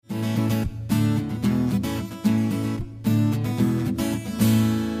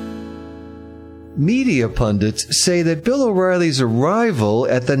Media pundits say that Bill O'Reilly's arrival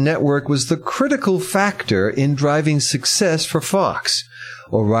at the network was the critical factor in driving success for Fox.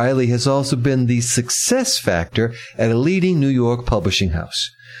 O'Reilly has also been the success factor at a leading New York publishing house.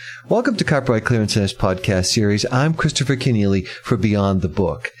 Welcome to Copyright Clearance Center's podcast series. I'm Christopher Kenneally for Beyond the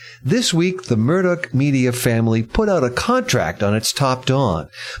Book. This week, the Murdoch media family put out a contract on its top dawn,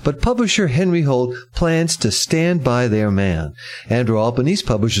 but publisher Henry Holt plans to stand by their man. Andrew Albanese,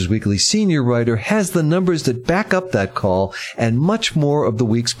 Publishers Weekly senior writer, has the numbers that back up that call and much more of the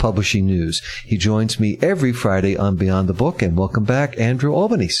week's publishing news. He joins me every Friday on Beyond the Book, and welcome back, Andrew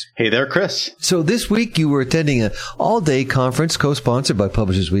Albanese. Hey there, Chris. So this week you were attending an all-day conference co-sponsored by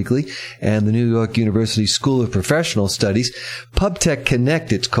Publishers Weekly and the New York University School of Professional Studies. PubTech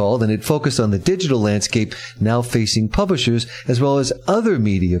Connect, it's called, and it focused on the digital landscape now facing publishers as well as other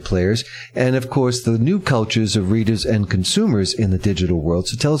media players, and of course the new cultures of readers and consumers in the digital world.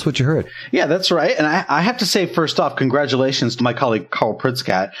 So tell us what you heard. Yeah, that's right. And I have to say, first off, congratulations to my colleague Carl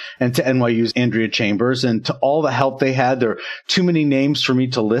Pritzkat and to NYU's Andrea Chambers and to all the help they had. There are too many names for me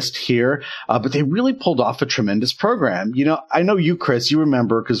to list here, but they really pulled off a tremendous program. You know, I know you, Chris, you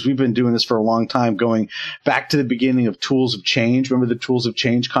remember, because we've been doing this for a long time, going back to the beginning of Tools of Change. Remember the Tools of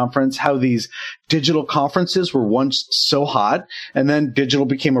Change conference, how these digital conferences were once so hot, and then digital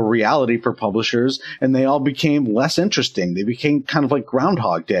became a reality for publishers, and they all became less interesting. They became kind of like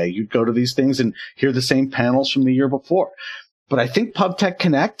Groundhog Day. You'd go to these things and hear the same panels from the year before. But I think PubTech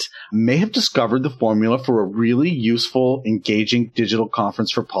Connect may have discovered the formula for a really useful, engaging digital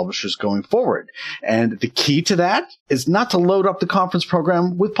conference for publishers going forward. And the key to that is not to load up the conference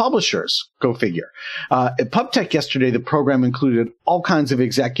program with publishers. Go figure. At PubTech yesterday, the program included all kinds of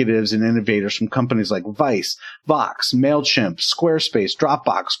executives and innovators from companies like Vice, Vox, MailChimp, Squarespace,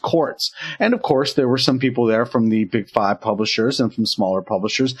 Dropbox, Quartz. And of course, there were some people there from the big five publishers and from smaller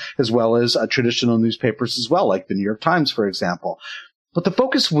publishers, as well as traditional newspapers as well, like the New York Times, for example. But the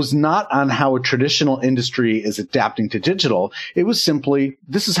focus was not on how a traditional industry is adapting to digital. It was simply,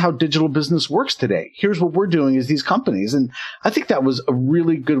 this is how digital business works today. Here's what we're doing as these companies. And I think that was a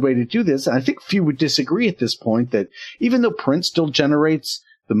really good way to do this. And I think few would disagree at this point that even though print still generates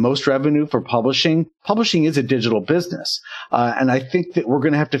the most revenue for publishing is a digital business. And I think that we're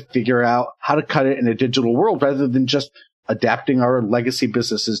going to have to figure out how to cut it in a digital world rather than just adapting our legacy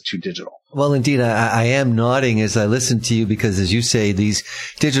businesses to digital. Well, indeed, I am nodding as I listen to you because, as you say, these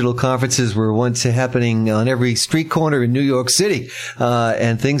digital conferences were once happening on every street corner in New York City,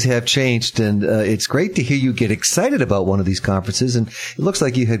 and things have changed. And it's great to hear you get excited about one of these conferences. And it looks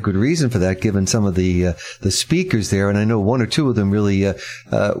like you had good reason for that, given some of the speakers there. And I know one or two of them really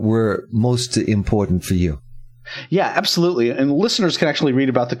were most important for you. Yeah, absolutely. And listeners can actually read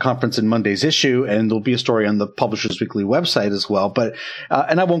about the conference in Monday's issue, and there'll be a story on the Publishers Weekly website as well. But,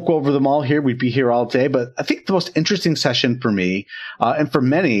 and I won't go over them all here. We'd be here all day. But I think the most interesting session for me, and for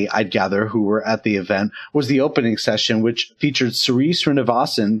many, I'd gather, who were at the event, was the opening session, which featured Sri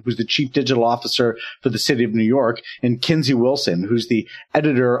Srinivasan, who's the Chief Digital Officer for the City of New York, and Kinsey Wilson, who's the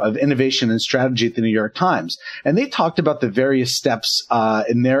Editor of Innovation and Strategy at the New York Times. And they talked about the various steps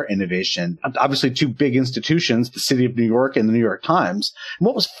in their innovation. Obviously, two big institutions, the City of New York and the New York Times. And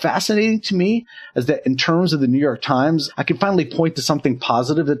what was fascinating to me is that in terms of the New York Times, I can finally point to something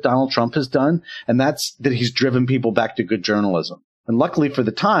positive that Donald Trump has done, and that's that he's driven people back to good journalism. And luckily for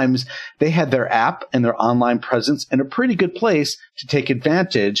the Times, they had their app and their online presence in a pretty good place to take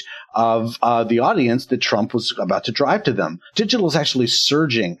advantage of the audience that Trump was about to drive to them. Digital is actually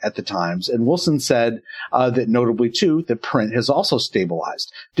surging at the Times, and Wilson said that notably, too, that print has also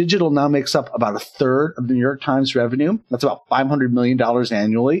stabilized. Digital now makes up about a third of the New York Times revenue. That's about $500 million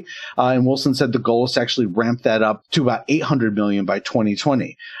annually. And Wilson said the goal is to actually ramp that up to about $800 million by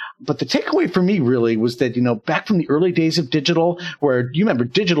 2020. But the takeaway for me really was that, you know, back from the early days of digital, where you remember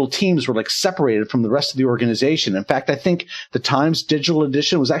digital teams were like separated from the rest of the organization. In fact, I think the Times digital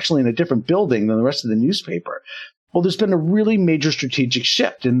edition was actually in a different building than the rest of the newspaper. Well, there's been a really major strategic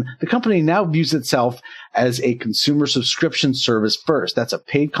shift, and the company now views itself as a consumer subscription service first. That's a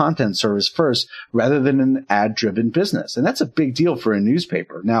paid content service first, rather than an ad-driven business. And that's a big deal for a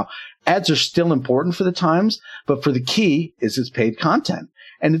newspaper. Now, ads are still important for the Times, but for the key is its paid content.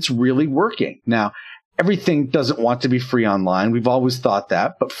 And it's really working. Now, everything doesn't want to be free online. We've always thought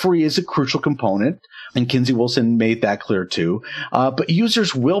that, but free is a crucial component. And Kinsey Wilson made that clear too. But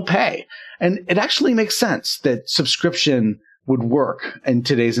users will pay. And it actually makes sense that subscription would work in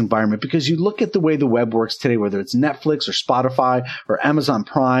today's environment, because you look at the way the web works today, whether it's Netflix or Spotify or Amazon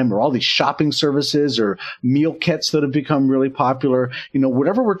Prime or all these shopping services or meal kits that have become really popular,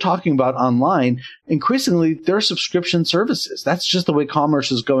 whatever we're talking about online, increasingly there are subscription services. That's just the way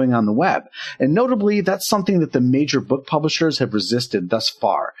commerce is going on the web. And notably, that's something that the major book publishers have resisted thus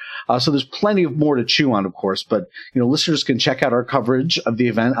far. So there's plenty of more to chew on, of course, but listeners can check out our coverage of the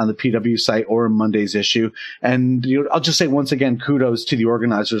event on the PW site or in Monday's issue. And I'll just say once again, kudos to the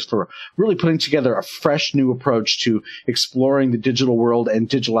organizers for really putting together a fresh new approach to exploring the digital world and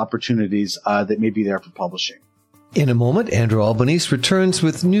digital opportunities that may be there for publishing. In a moment, Andrew Albanese returns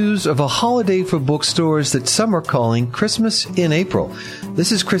with news of a holiday for bookstores that some are calling Christmas in April.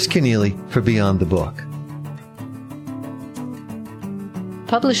 This is Chris Kenneally for Beyond the Book.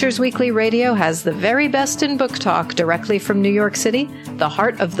 Publishers Weekly Radio has the very best in book talk directly from New York City, the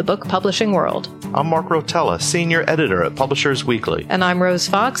heart of the book publishing world. I'm Mark Rotella, Senior Editor at Publishers Weekly. And I'm Rose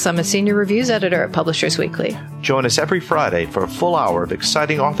Fox. I'm a Senior Reviews Editor at Publishers Weekly. Join us every Friday for a full hour of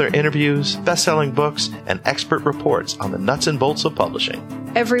exciting author interviews, best-selling books, and expert reports on the nuts and bolts of publishing.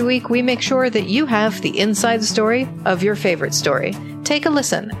 Every week, we make sure that you have the inside story of your favorite story. Take a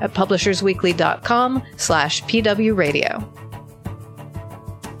listen at publishersweekly.com/PW Radio.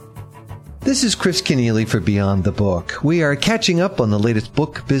 This is Chris Kenneally for Beyond the Book. We are catching up on the latest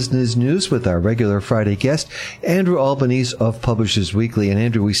book business news with our regular Friday guest, Andrew Albanese of Publishers Weekly. And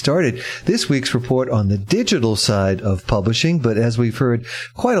Andrew, we started this week's report on the digital side of publishing, but as we've heard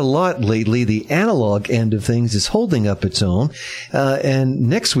quite a lot lately, the analog end of things is holding up its own. And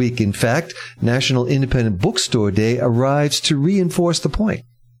next week, in fact, National Independent Bookstore Day arrives to reinforce the point.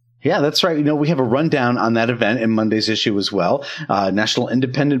 Yeah, that's right. We have a rundown on that event in Monday's issue as well. National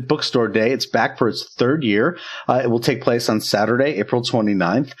Independent Bookstore Day. It's back for its third year. It will take place on Saturday, April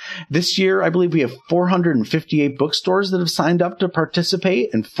 29th. This year, I believe we have 458 bookstores that have signed up to participate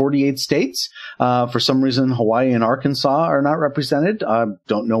in 48 states. For some reason, Hawaii and Arkansas are not represented.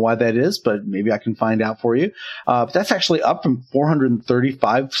 Don't know why that is, but maybe I can find out for you. But that's actually up from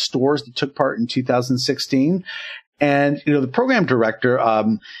 435 stores that took part in 2016. And, the program director,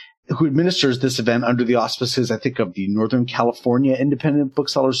 who administers this event under the auspices, I think, of the Northern California Independent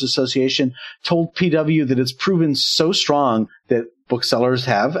Booksellers Association, told PW that it's proven so strong that booksellers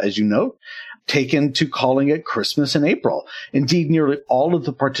have, as you note, taken to calling it Christmas in April. Indeed, nearly all of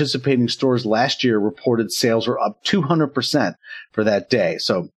the participating stores last year reported sales were up 200% for that day.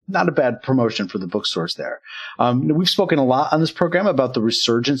 So not a bad promotion for the bookstores there. We've spoken a lot on this program about the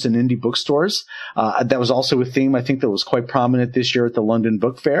resurgence in indie bookstores. That was also a theme, I think, that was quite prominent this year at the London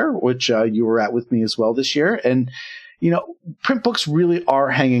Book Fair, which you were at with me as well this year. And print books really are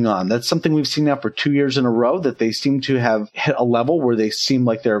hanging on. That's something we've seen now for 2 years in a row, that they seem to have hit a level where they seem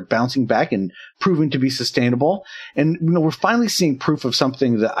like they're bouncing back and proving to be sustainable. And, we're finally seeing proof of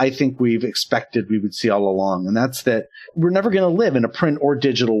something that I think we've expected we would see all along. And that's that we're never going to live in a print or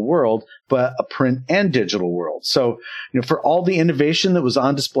digital world, but a print and digital world. So, for all the innovation that was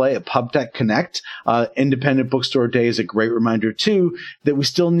on display at PubTech Connect, Independent Bookstore Day is a great reminder too, that we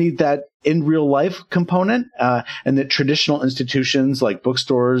still need that in real life component, and that traditional institutions like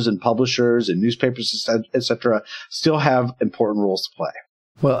bookstores and publishers and newspapers, et cetera, still have important roles to play.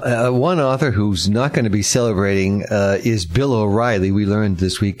 Well, one author who's not going to be celebrating is Bill O'Reilly. We learned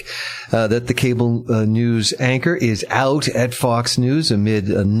this week that the cable news anchor is out at Fox News amid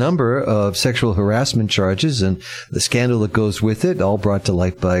a number of sexual harassment charges and the scandal that goes with it, all brought to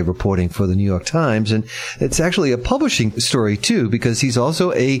light by reporting for the New York Times. And it's actually a publishing story, too, because he's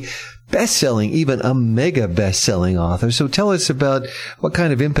also a best-selling, even a mega best-selling author. So tell us about what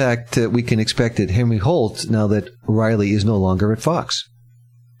kind of impact we can expect at Henry Holt now that O'Reilly is no longer at Fox.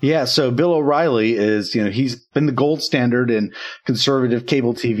 Yeah, so Bill O'Reilly is, he's been the gold standard in conservative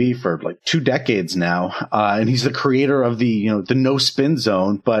cable TV for like 2 decades now. And he's the creator of the no spin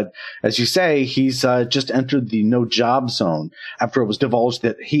zone. But as you say, he's just entered the no job zone after it was divulged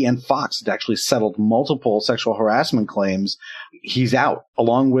that he and Fox had actually settled multiple sexual harassment claims. He's out,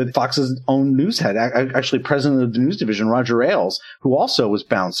 along with Fox's own news head, actually president of the news division, Roger Ailes, who also was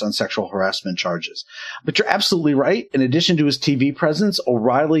bounced on sexual harassment charges. But you're absolutely right. In addition to his TV presence,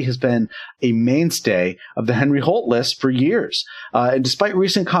 O'Reilly has been a mainstay of the Henry Holt list for years. And despite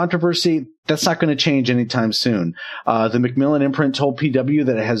recent controversy, that's not going to change anytime soon. The Macmillan imprint told PW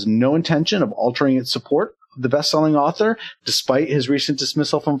that it has no intention of altering its support the best-selling author, despite his recent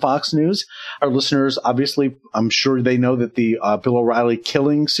dismissal from Fox News. Our listeners, obviously, I'm sure they know that the Bill O'Reilly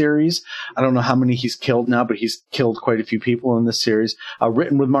killing series, I don't know how many he's killed now, but he's killed quite a few people in this series,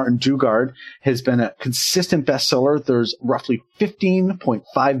 written with Martin Dugard, has been a consistent bestseller. There's roughly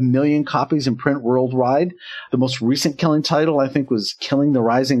 15.5 million copies in print worldwide. The most recent killing title, I think, was Killing the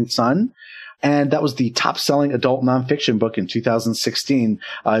Rising Sun. And that was the top-selling adult nonfiction book in 2016.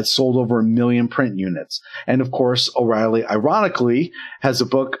 It sold over 1 million print units. And, of course, O'Reilly, ironically, has a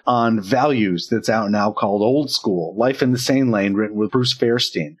book on values that's out now called Old School, Life in the Sane Lane, written with Bruce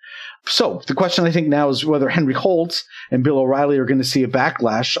Fairstein. So the question, I think, now is whether Henry Holt and Bill O'Reilly are going to see a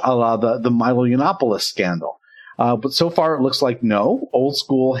backlash a la the Milo Yiannopoulos scandal. But so far, it looks like no. Old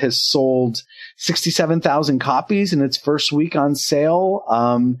School has sold 67,000 copies in its first week on sale.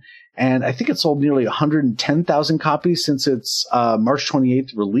 And I think it sold nearly 110,000 copies since its March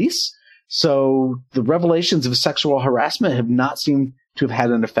 28th release. So the revelations of sexual harassment have not seemed to have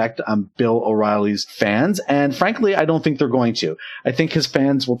had an effect on Bill O'Reilly's fans. And frankly, I don't think they're going to. I think his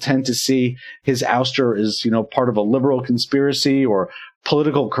fans will tend to see his ouster as, part of a liberal conspiracy or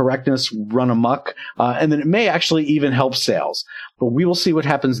political correctness run amok. And then it may actually even help sales. But we will see what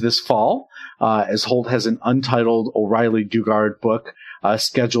happens this fall, as Holt has an untitled O'Reilly Dugard book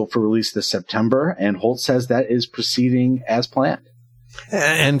scheduled for release this September, and Holt says that is proceeding as planned.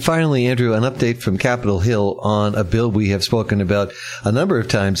 And finally, Andrew, an update from Capitol Hill on a bill we have spoken about a number of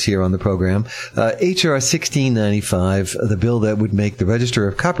times here on the program, H.R. 1695, the bill that would make the Register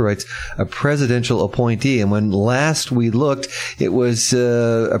of Copyrights a presidential appointee. And when last we looked, it was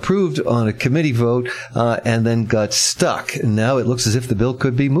approved on a committee vote and then got stuck. And now it looks as if the bill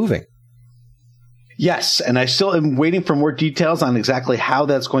could be moving. Yes, and I still am waiting for more details on exactly how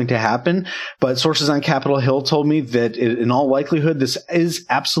that's going to happen. But sources on Capitol Hill told me that in all likelihood, this is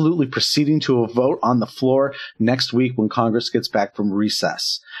absolutely proceeding to a vote on the floor next week when Congress gets back from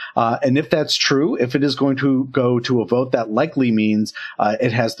recess. And if that's true, if it is going to go to a vote, that likely means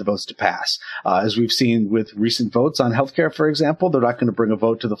it has the votes to pass. As we've seen with recent votes on healthcare, for example, they're not going to bring a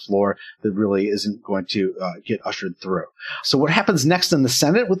vote to the floor that really isn't going to get ushered through. So what happens next in the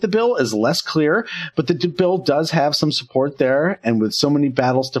Senate with the bill is less clear, but the bill does have some support there. And with so many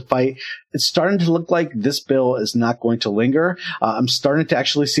battles to fight, it's starting to look like this bill is not going to linger. I'm starting to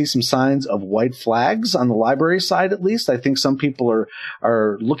actually see some signs of white flags on the library side, at least. I think some people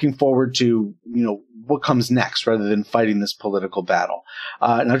are looking forward to, what comes next rather than fighting this political battle.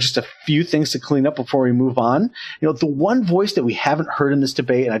 Now, just a few things to clean up before we move on. The one voice that we haven't heard in this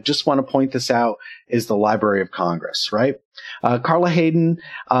debate, and I just want to point this out, is the Library of Congress, right? Carla Hayden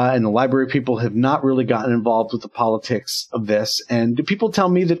and the library people have not really gotten involved with the politics of this. And people tell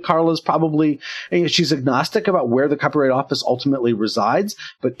me that Carla's probably, she's agnostic about where the Copyright Office ultimately resides.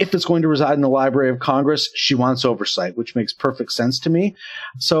 But if it's going to reside in the Library of Congress, she wants oversight, which makes perfect sense to me.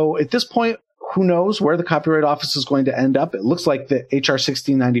 So at this point, who knows where the Copyright Office is going to end up? It looks like the H.R.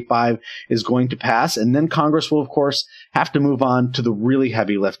 1695 is going to pass, and then Congress will, of course, have to move on to the really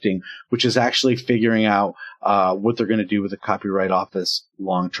heavy lifting, which is actually figuring out what they're going to do with the Copyright Office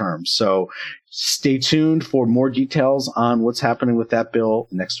long term. So stay tuned for more details on what's happening with that bill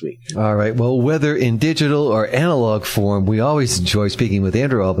next week. All right. Well, whether in digital or analog form, we always enjoy speaking with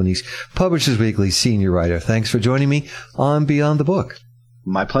Andrew Albanese, Publishers Weekly senior writer. Thanks for joining me on Beyond the Book.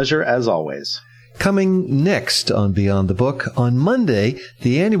 My pleasure, as always. Coming next on Beyond the Book, on Monday,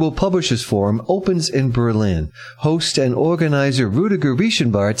 the annual Publishers Forum opens in Berlin. Host and organizer Rudiger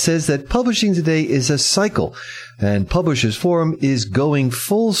Reichenbart says that publishing today is a cycle, and Publishers Forum is going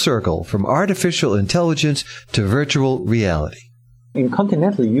full circle from artificial intelligence to virtual reality. In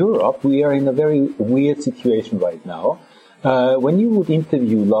continental Europe, we are in a very weird situation right now. When you would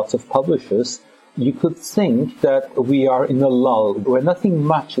interview lots of publishers, you could think that we are in a lull where nothing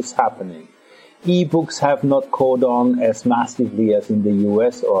much is happening. E-books have not caught on as massively as in the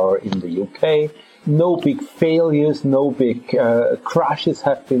US or in the UK. No big failures, no big crashes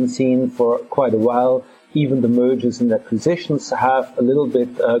have been seen for quite a while. Even the mergers and acquisitions have a little bit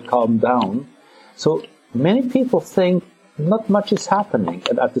calmed down. So many people think not much is happening.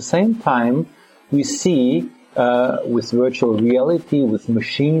 And at the same time, we see with virtual reality, with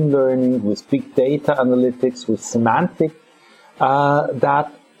machine learning, with big data analytics, with semantic,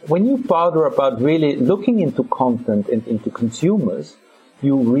 that when you bother about really looking into content and into consumers,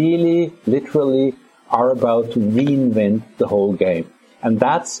 you really, literally are about to reinvent the whole game. And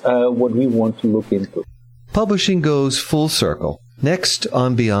that's what we want to look into. Publishing goes full circle. Next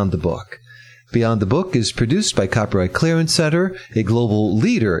on Beyond the Book. Beyond the Book is produced by Copyright Clearance Center, a global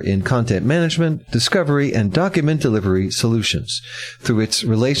leader in content management, discovery, and document delivery solutions. Through its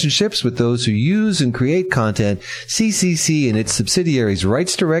relationships with those who use and create content, CCC and its subsidiaries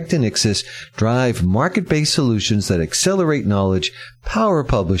RightsDirect and Ixis drive market-based solutions that accelerate knowledge, power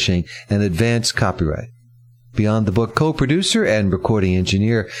publishing, and advance copyright. Beyond the Book co-producer and recording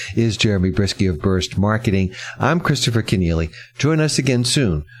engineer is Jeremy Brisky of Burst Marketing. I'm Christopher Kenneally. Join us again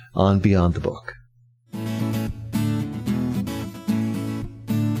soon on Beyond the Book.